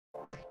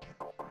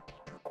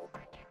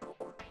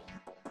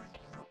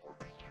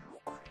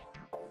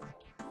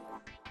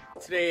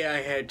Today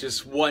I had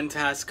just one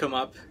task come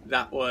up.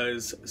 That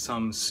was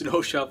some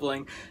snow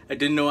shoveling. I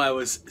didn't know I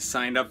was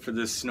signed up for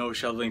this snow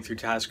shoveling through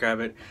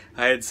TaskRabbit.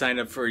 I had signed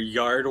up for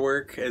yard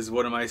work as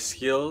one of my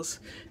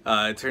skills.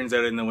 It turns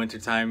out in the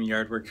wintertime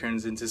yard work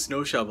turns into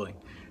snow shoveling.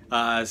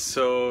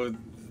 So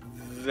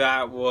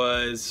that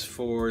was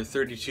for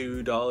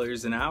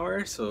 $32 an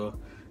hour, so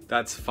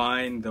that's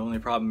fine. The only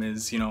problem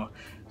is,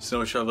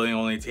 snow shoveling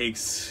only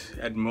takes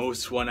at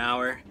most 1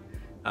 hour.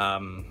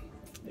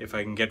 If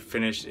I can get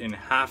finished in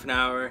half an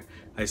hour,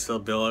 I still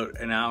bill out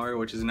an hour,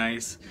 which is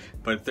nice.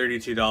 But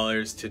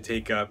 $32 to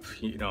take up,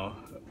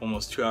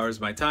 almost 2 hours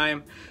of my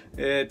time,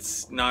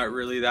 it's not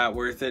really that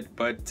worth it.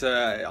 But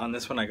on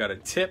this one, I got a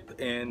tip,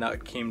 and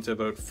that came to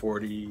about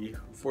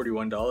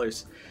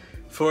 $41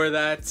 for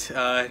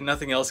that.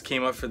 Nothing else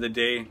came up for the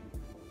day,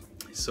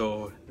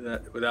 so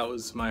that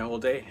was my whole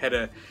day. Had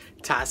a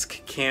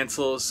task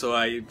cancel, so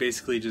I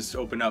basically just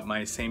opened up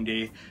my same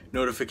day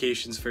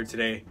notifications for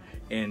today,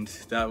 and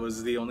that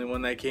was the only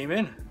one that came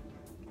in.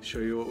 Show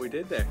you what we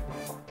did there.